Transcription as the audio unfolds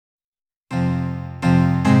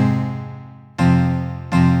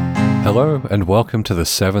Hello and welcome to the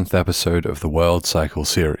 7th episode of the World Cycle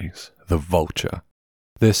series, The Vulture.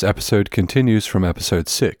 This episode continues from episode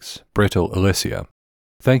 6, Brittle Illisea.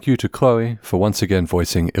 Thank you to Chloe for once again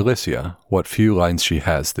voicing Illisea, what few lines she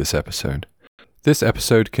has this episode. This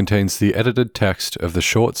episode contains the edited text of the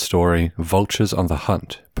short story Vultures on the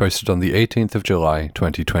Hunt, posted on the 18th of July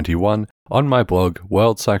 2021 on my blog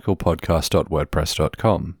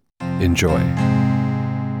worldcyclepodcast.wordpress.com. Enjoy.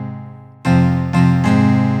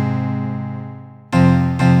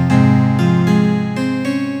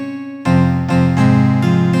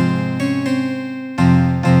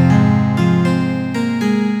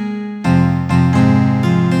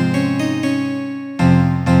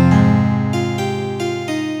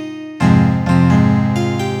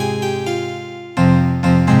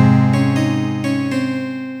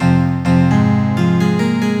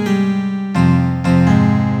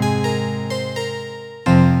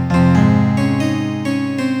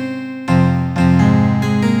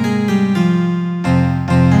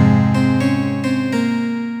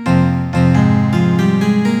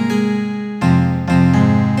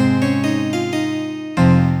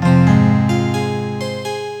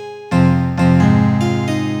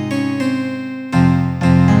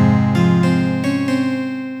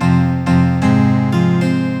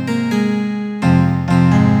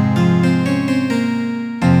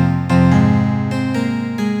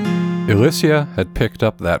 Illisea had picked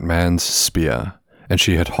up that man's spear, and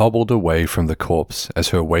she had hobbled away from the corpse as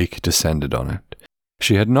her wake descended on it.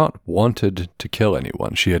 She had not wanted to kill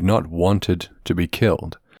anyone. She had not wanted to be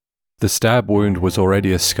killed. The stab wound was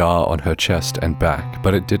already a scar on her chest and back,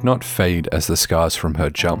 but it did not fade as the scars from her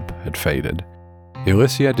jump had faded.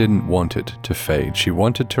 Illisea didn't want it to fade. She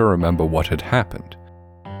wanted to remember what had happened.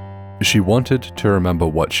 She wanted to remember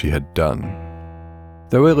what she had done.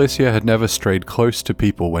 Though Illisea had never strayed close to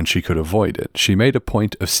people when she could avoid it, she made a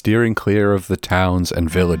point of steering clear of the towns and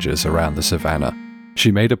villages around the savannah.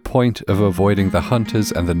 She made a point of avoiding the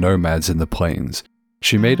hunters and the nomads in the plains.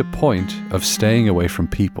 She made a point of staying away from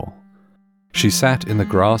people. She sat in the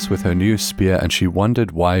grass with her new spear and she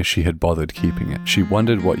wondered why she had bothered keeping it. She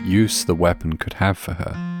wondered what use the weapon could have for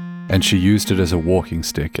her, and she used it as a walking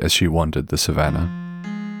stick as she wandered the savannah.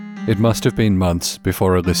 It must have been months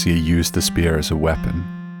before Illisea used the spear as a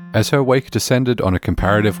weapon. As her wake descended on a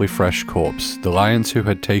comparatively fresh corpse, the lions who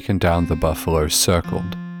had taken down the buffalo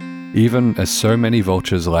circled. Even as so many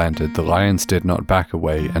vultures landed, the lions did not back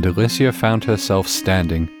away, and Illisea found herself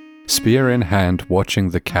standing, spear in hand,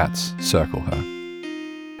 watching the cats circle her.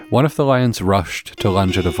 One of the lions rushed to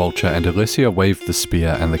lunge at a vulture, and Illisea waved the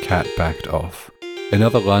spear and the cat backed off.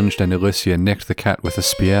 Another lunged and Illisea nicked the cat with a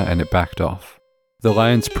spear and it backed off. The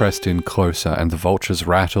lions pressed in closer, and the vultures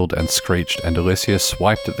rattled and screeched, and Illisea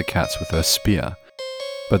swiped at the cats with her spear.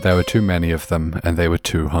 But there were too many of them, and they were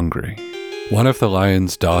too hungry. One of the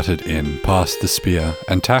lions darted in, past the spear,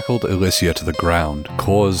 and tackled Illisea to the ground,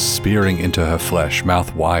 claws spearing into her flesh,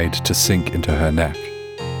 mouth wide to sink into her neck.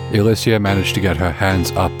 Illisea managed to get her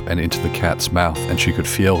hands up and into the cat's mouth, and she could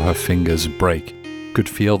feel her fingers break, could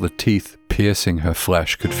feel the teeth piercing her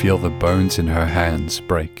flesh, could feel the bones in her hands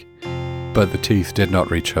break. But the teeth did not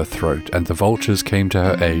reach her throat, and the vultures came to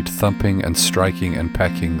her aid, thumping and striking and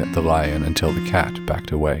pecking at the lion until the cat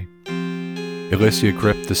backed away. Illisea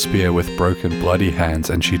gripped the spear with broken, bloody hands,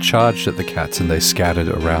 and she charged at the cats, and they scattered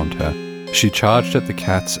around her. She charged at the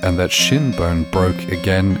cats, and that shin bone broke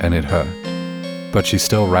again, and it hurt. But she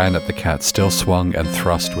still ran at the cats, still swung and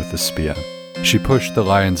thrust with the spear. She pushed the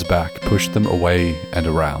lions back, pushed them away and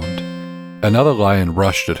around. Another lion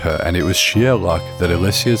rushed at her, and it was sheer luck that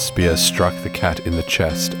Illisea's spear struck the cat in the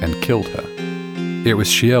chest and killed her. It was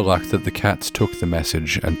sheer luck that the cats took the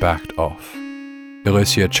message and backed off.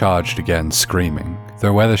 Illisea charged again, screaming,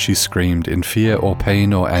 though whether she screamed in fear or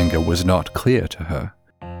pain or anger was not clear to her.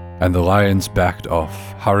 And the lions backed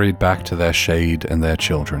off, hurried back to their shade and their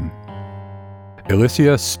children.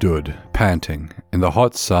 Illisea stood, panting, in the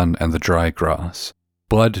hot sun and the dry grass.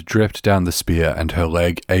 Blood dripped down the spear and her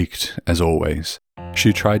leg ached as always.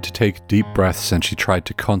 She tried to take deep breaths and she tried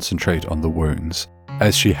to concentrate on the wounds,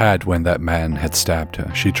 as she had when that man had stabbed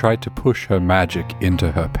her. She tried to push her magic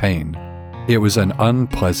into her pain. It was an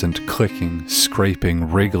unpleasant clicking,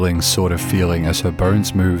 scraping, wriggling sort of feeling as her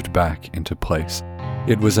bones moved back into place.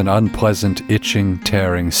 It was an unpleasant, itching,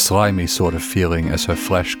 tearing, slimy sort of feeling as her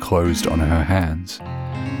flesh closed on her hands.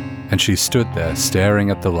 And she stood there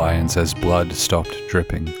staring at the lions as blood stopped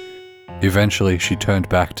dripping. Eventually she turned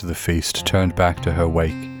back to the feast, turned back to her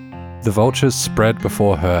wake. The vultures spread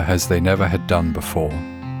before her as they never had done before.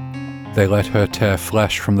 They let her tear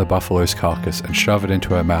flesh from the buffalo's carcass and shove it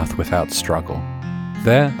into her mouth without struggle.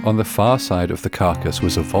 There, on the far side of the carcass,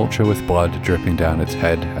 was a vulture with blood dripping down its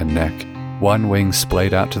head and neck, one wing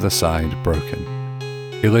splayed out to the side, broken.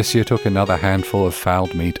 Illisea took another handful of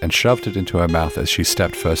fouled meat and shoved it into her mouth as she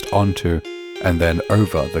stepped first onto and then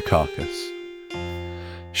over the carcass.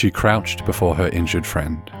 She crouched before her injured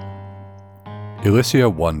friend.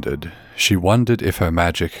 Illisea wondered. She wondered if her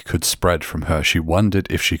magic could spread from her. She wondered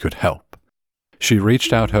if she could help. She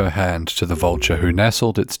reached out her hand to the vulture, who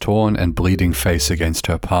nestled its torn and bleeding face against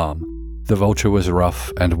her palm. The vulture was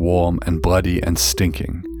rough and warm and bloody and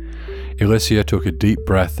stinking. Illisea took a deep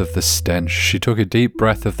breath of the stench. She took a deep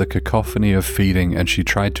breath of the cacophony of feeding, and she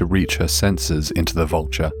tried to reach her senses into the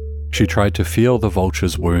vulture. She tried to feel the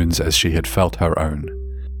vulture's wounds as she had felt her own.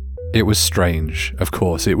 It was strange, of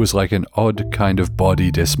course. It was like an odd kind of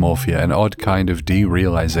body dysmorphia, an odd kind of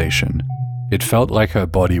derealization. It felt like her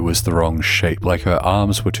body was the wrong shape, like her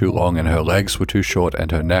arms were too long and her legs were too short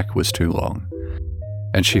and her neck was too long.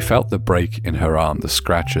 And she felt the break in her arm, the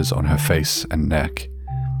scratches on her face and neck.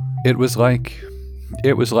 It was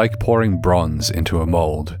like pouring bronze into a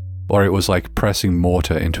mold, or it was like pressing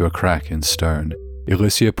mortar into a crack in stone.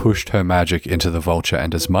 Illisea pushed her magic into the vulture,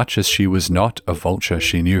 and as much as she was not a vulture,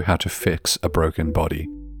 she knew how to fix a broken body.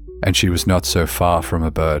 And she was not so far from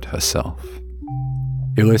a bird herself.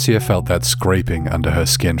 Illisea felt that scraping under her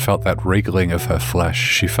skin, felt that wriggling of her flesh.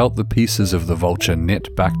 She felt the pieces of the vulture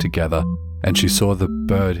knit back together, and she saw the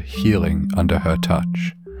bird healing under her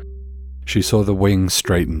touch. She saw the wings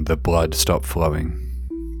straighten, the blood stop flowing.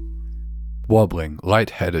 Wobbling,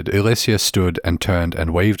 light-headed, Illisea stood and turned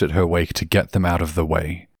and waved at her wake to get them out of the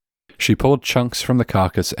way. She pulled chunks from the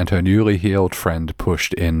carcass, and her newly healed friend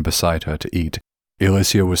pushed in beside her to eat.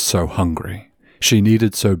 Illisea was so hungry. She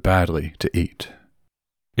needed so badly to eat.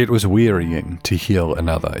 It was wearying to heal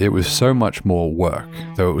another. It was so much more work,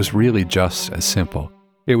 though it was really just as simple.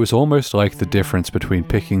 It was almost like the difference between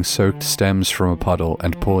picking soaked stems from a puddle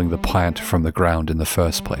and pulling the plant from the ground in the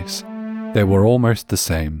first place. They were almost the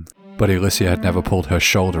same, but Illisea had never pulled her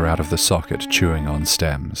shoulder out of the socket chewing on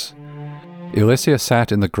stems. Illisea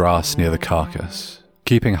sat in the grass near the carcass,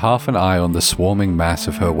 keeping half an eye on the swarming mass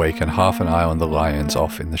of her wake and half an eye on the lions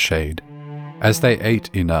off in the shade. As they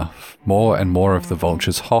ate enough, more and more of the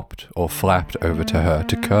vultures hopped or flapped over to her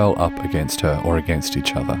to curl up against her or against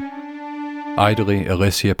each other. Idly,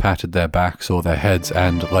 Illisea patted their backs or their heads,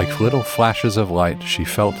 and, like little flashes of light, she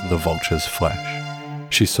felt the vulture's flesh.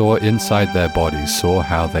 She saw inside their bodies, saw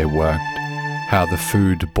how they worked, how the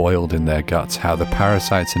food boiled in their guts, how the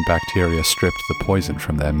parasites and bacteria stripped the poison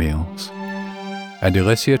from their meals. And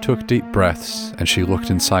Illisea took deep breaths, and she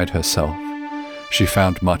looked inside herself. She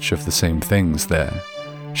found much of the same things there.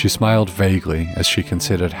 She smiled vaguely as she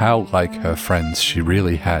considered how like her friends she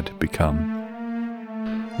really had become.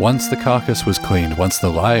 Once the carcass was cleaned, once the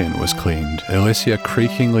lion was cleaned, Illisea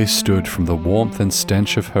creakingly stood from the warmth and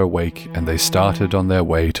stench of her wake, and they started on their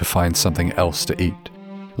way to find something else to eat,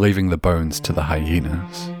 leaving the bones to the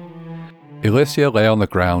hyenas. Illisea lay on the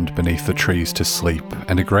ground beneath the trees to sleep,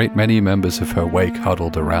 and a great many members of her wake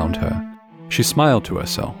huddled around her. She smiled to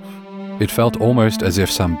herself. It felt almost as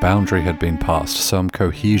if some boundary had been passed, some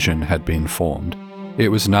cohesion had been formed. It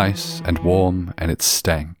was nice and warm, and it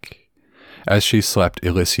stank. As she slept,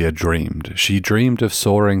 Illisea dreamed. She dreamed of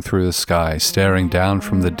soaring through the sky, staring down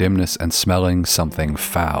from the dimness and smelling something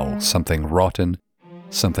foul, something rotten,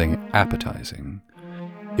 something appetizing.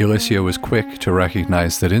 Illisea was quick to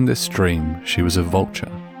recognize that in this dream she was a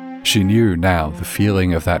vulture. She knew now the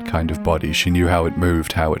feeling of that kind of body. She knew how it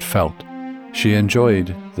moved, how it felt. She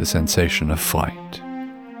enjoyed the sensation of flight.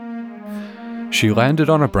 She landed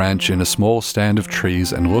on a branch in a small stand of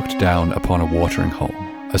trees and looked down upon a watering hole.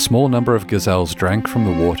 A small number of gazelles drank from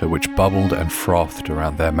the water, which bubbled and frothed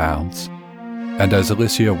around their mouths. And as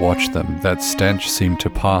Illisea watched them, that stench seemed to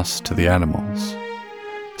pass to the animals.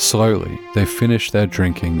 Slowly, they finished their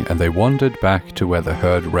drinking, and they wandered back to where the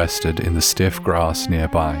herd rested in the stiff grass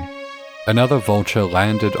nearby. Another vulture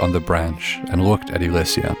landed on the branch and looked at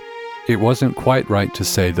Illisea. It wasn't quite right to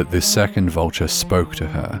say that this second vulture spoke to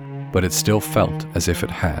her, but it still felt as if it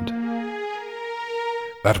had.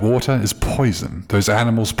 That water is poison, those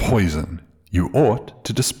animals poison. You ought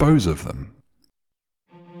to dispose of them.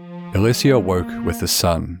 Illisea woke with the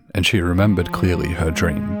sun, and she remembered clearly her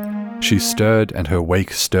dream. She stirred, and her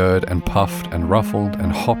wake stirred and puffed and ruffled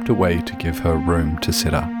and hopped away to give her room to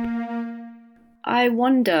sit up. I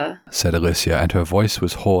wonder, said Illisea, and her voice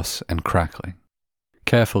was hoarse and crackling.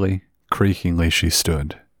 Carefully, creakingly she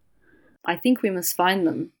stood. I think we must find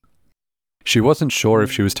them. She wasn't sure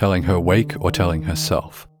if she was telling her wake or telling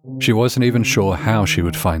herself. She wasn't even sure how she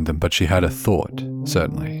would find them, but she had a thought,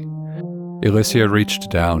 certainly. Illisea reached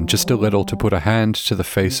down just a little to put a hand to the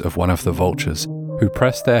face of one of the vultures, who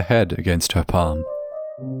pressed their head against her palm.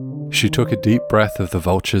 She took a deep breath of the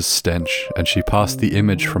vulture's stench, and she passed the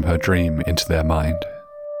image from her dream into their mind.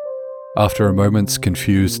 After a moment's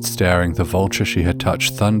confused staring, the vulture she had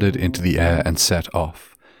touched thundered into the air and set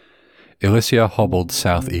off. Illisea hobbled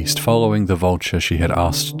southeast, following the vulture she had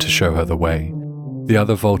asked to show her the way. The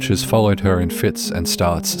other vultures followed her in fits and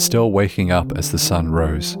starts, still waking up as the sun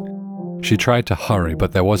rose. She tried to hurry,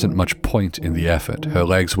 but there wasn't much point in the effort. Her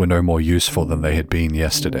legs were no more useful than they had been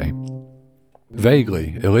yesterday.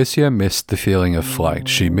 Vaguely, Illisea missed the feeling of flight.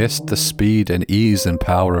 She missed the speed and ease and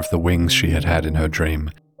power of the wings she had had in her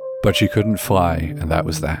dream. But she couldn't fly, and that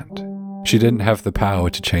was that. She didn't have the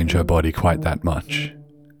power to change her body quite that much.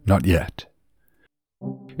 Not yet.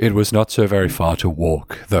 It was not so very far to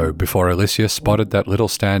walk, though, before Illisea spotted that little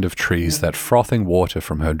stand of trees, that frothing water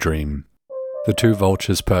from her dream. The two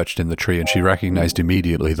vultures perched in the tree, and she recognized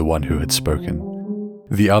immediately the one who had spoken.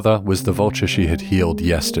 The other was the vulture she had healed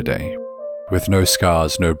yesterday. With no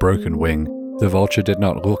scars, no broken wing, the vulture did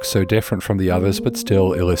not look so different from the others, but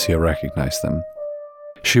still Illisea recognized them.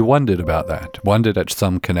 She wondered about that, wondered at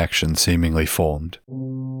some connection seemingly formed.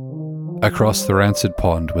 Across the rancid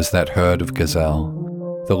pond was that herd of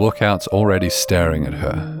gazelle, the lookouts already staring at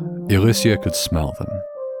her. Illisea could smell them.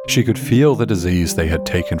 She could feel the disease they had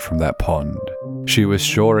taken from that pond. She was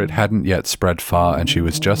sure it hadn't yet spread far, and she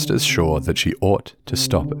was just as sure that she ought to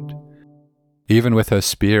stop it. Even with her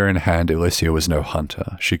spear in hand, Illisea was no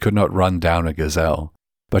hunter. She could not run down a gazelle,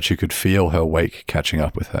 but she could feel her wake catching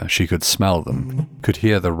up with her. She could smell them, could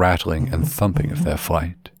hear the rattling and thumping of their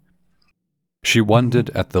flight. She wondered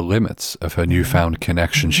at the limits of her newfound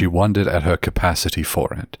connection. She wondered at her capacity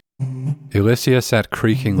for it. Illisea sat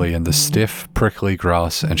creakingly in the stiff, prickly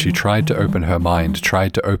grass, and she tried to open her mind,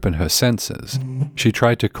 tried to open her senses. She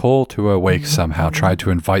tried to call to her wake somehow, tried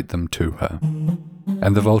to invite them to her.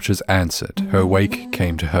 And the vultures answered. Her wake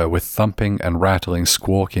came to her with thumping and rattling,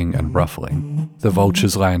 squawking and ruffling. The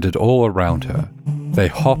vultures landed all around her. They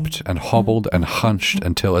hopped and hobbled and hunched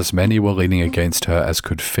until as many were leaning against her as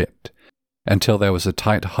could fit, until there was a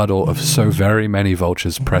tight huddle of so very many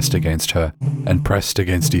vultures pressed against her and pressed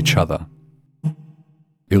against each other.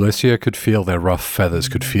 Illisea could feel their rough feathers,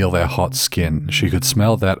 could feel their hot skin. She could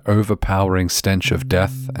smell that overpowering stench of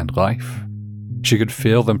death and life. She could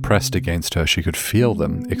feel them pressed against her. She could feel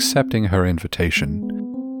them accepting her invitation.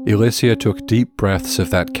 Illisea took deep breaths of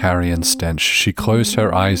that carrion stench. She closed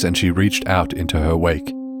her eyes and she reached out into her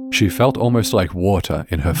wake. She felt almost like water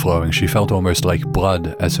in her flowing. She felt almost like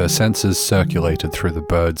blood as her senses circulated through the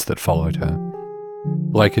birds that followed her.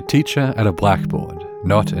 Like a teacher at a blackboard,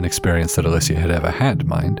 not an experience that Illisea had ever had,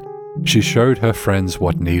 mind, she showed her friends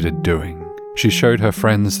what needed doing. She showed her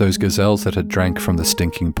friends those gazelles that had drank from the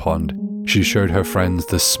stinking pond. She showed her friends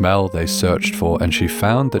the smell they searched for, and she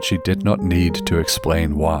found that she did not need to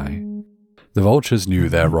explain why. The vultures knew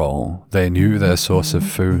their role. They knew their source of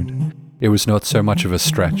food. It was not so much of a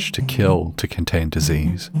stretch to kill to contain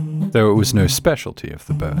disease, though it was no specialty of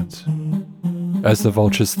the birds. As the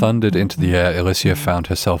vultures thundered into the air, Illisea found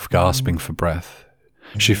herself gasping for breath.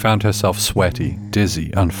 She found herself sweaty,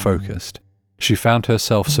 dizzy, unfocused. She found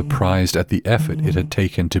herself surprised at the effort it had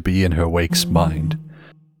taken to be in her wake's mind.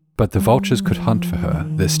 But the vultures could hunt for her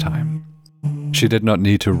this time. She did not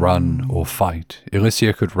need to run or fight.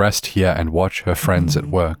 Illisea could rest here and watch her friends at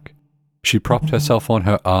work. She propped herself on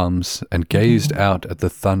her arms and gazed out at the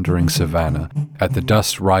thundering savannah, at the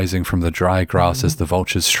dust rising from the dry grass as the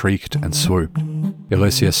vultures shrieked and swooped.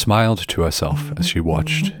 Illisea smiled to herself as she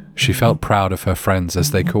watched. She felt proud of her friends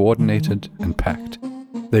as they coordinated and pecked.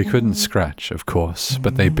 They couldn't scratch, of course,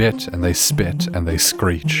 but they bit and they spit and they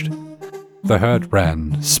screeched. The herd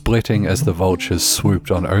ran, splitting as the vultures swooped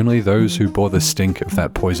on only those who bore the stink of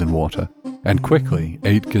that poison water, and quickly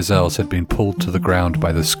 8 gazelles had been pulled to the ground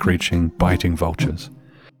by the screeching, biting vultures.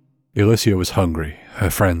 Illisea was hungry. Her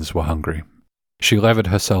friends were hungry. She levered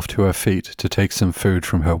herself to her feet to take some food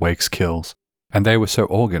from her wake's kills, and they were so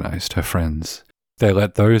organized, her friends. They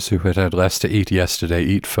let those who had had less to eat yesterday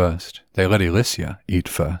eat first. They let Illisea eat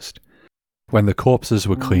first. When the corpses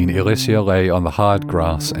were clean, Illisea lay on the hard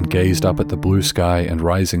grass and gazed up at the blue sky and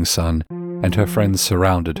rising sun, and her friends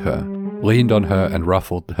surrounded her, leaned on her and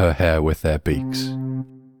ruffled her hair with their beaks.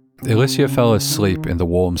 Illisea fell asleep in the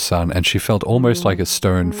warm sun, and she felt almost like a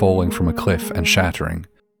stone falling from a cliff and shattering,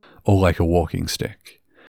 or like a walking stick.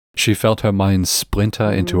 She felt her mind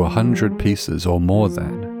splinter into 100 pieces or more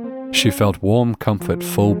than. She felt warm comfort,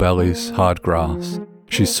 full bellies, hard grass.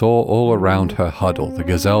 She saw all around her huddle, the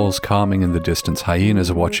gazelles calming in the distance,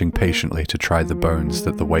 hyenas watching patiently to try the bones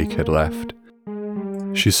that the wake had left.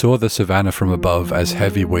 She saw the savannah from above as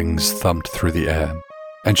heavy wings thumped through the air,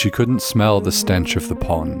 and she couldn't smell the stench of the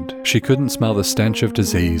pond. She couldn't smell the stench of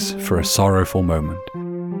disease for a sorrowful moment.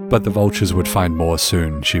 But the vultures would find more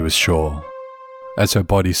soon, she was sure. As her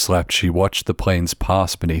body slept, she watched the plains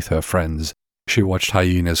pass beneath her friends. She watched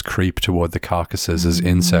hyenas creep toward the carcasses as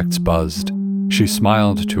insects buzzed. She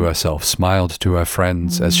smiled to herself, smiled to her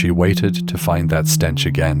friends as she waited to find that stench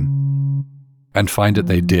again. And find it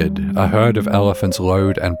they did. A herd of elephants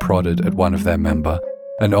lowed and prodded at one of their member,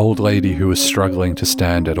 an old lady who was struggling to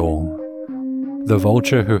stand at all. The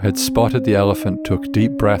vulture who had spotted the elephant took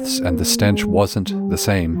deep breaths, and the stench wasn't the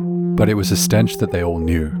same, but it was a stench that they all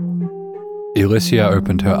knew. Illisea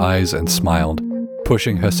opened her eyes and smiled,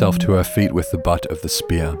 pushing herself to her feet with the butt of the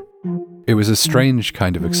spear. It was a strange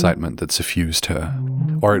kind of excitement that suffused her,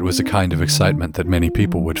 or it was a kind of excitement that many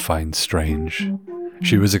people would find strange.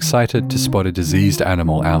 She was excited to spot a diseased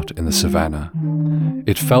animal out in the savannah.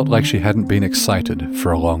 It felt like she hadn't been excited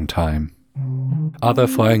for a long time. Other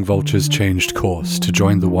flying vultures changed course to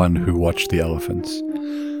join the one who watched the elephants.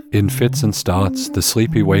 In fits and starts, the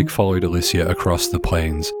sleepy wake followed Illisea across the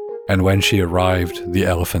plains, and when she arrived, the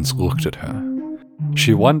elephants looked at her.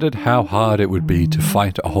 She wondered how hard it would be to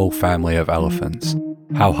fight a whole family of elephants.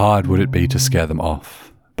 How hard would it be to scare them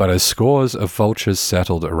off? But as scores of vultures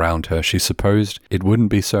settled around her, she supposed it wouldn't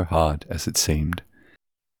be so hard as it seemed.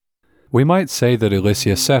 We might say that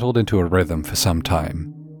Illisea settled into a rhythm for some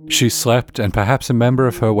time. She slept, and perhaps a member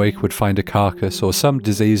of her wake would find a carcass or some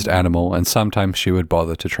diseased animal, and sometimes she would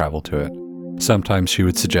bother to travel to it. Sometimes she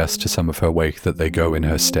would suggest to some of her wake that they go in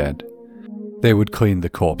her stead. They would clean the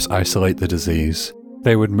corpse, isolate the disease.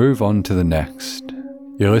 They would move on to the next.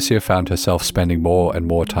 Illisea found herself spending more and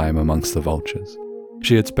more time amongst the vultures.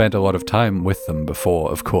 She had spent a lot of time with them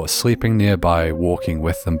before, of course, sleeping nearby, walking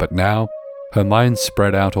with them, but now her mind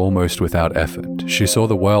spread out almost without effort. She saw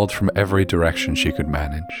the world from every direction she could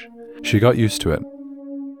manage. She got used to it.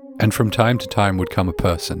 And from time to time would come a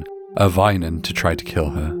person, a Vinen, to try to kill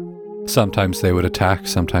her. Sometimes they would attack,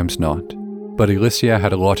 sometimes not. But Illisea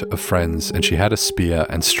had a lot of friends, and she had a spear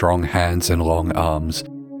and strong hands and long arms.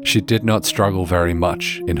 She did not struggle very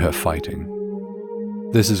much in her fighting.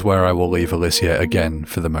 This is where I will leave Illisea again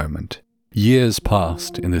for the moment. Years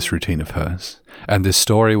passed in this routine of hers, and this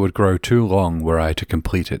story would grow too long were I to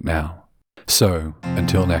complete it now. So,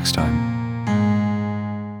 until next time.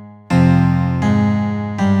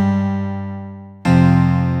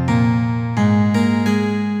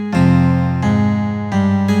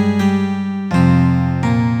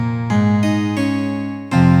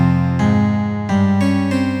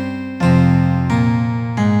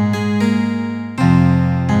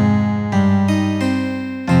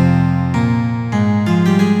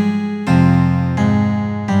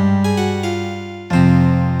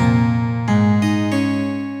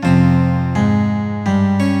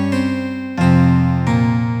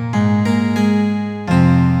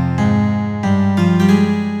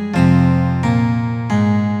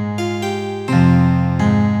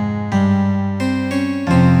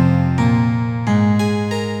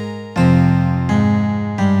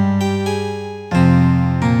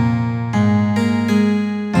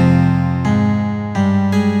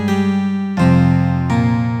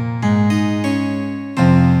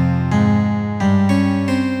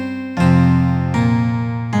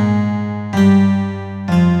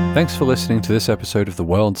 Thanks for listening to this episode of the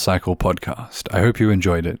World Cycle Podcast. I hope you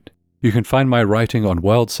enjoyed it. You can find my writing on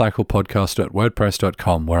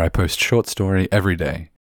worldcyclepodcast.wordpress.com, where I post short story every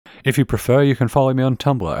day. If you prefer, you can follow me on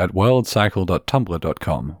Tumblr at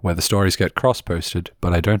worldcycle.tumblr.com, where the stories get cross-posted,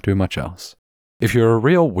 but I don't do much else. If you're a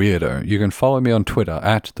real weirdo, you can follow me on Twitter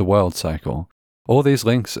at @TheWorldCycle. All these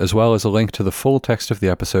links, as well as a link to the full text of the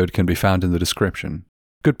episode, can be found in the description.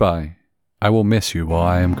 Goodbye. I will miss you while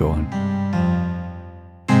I am gone.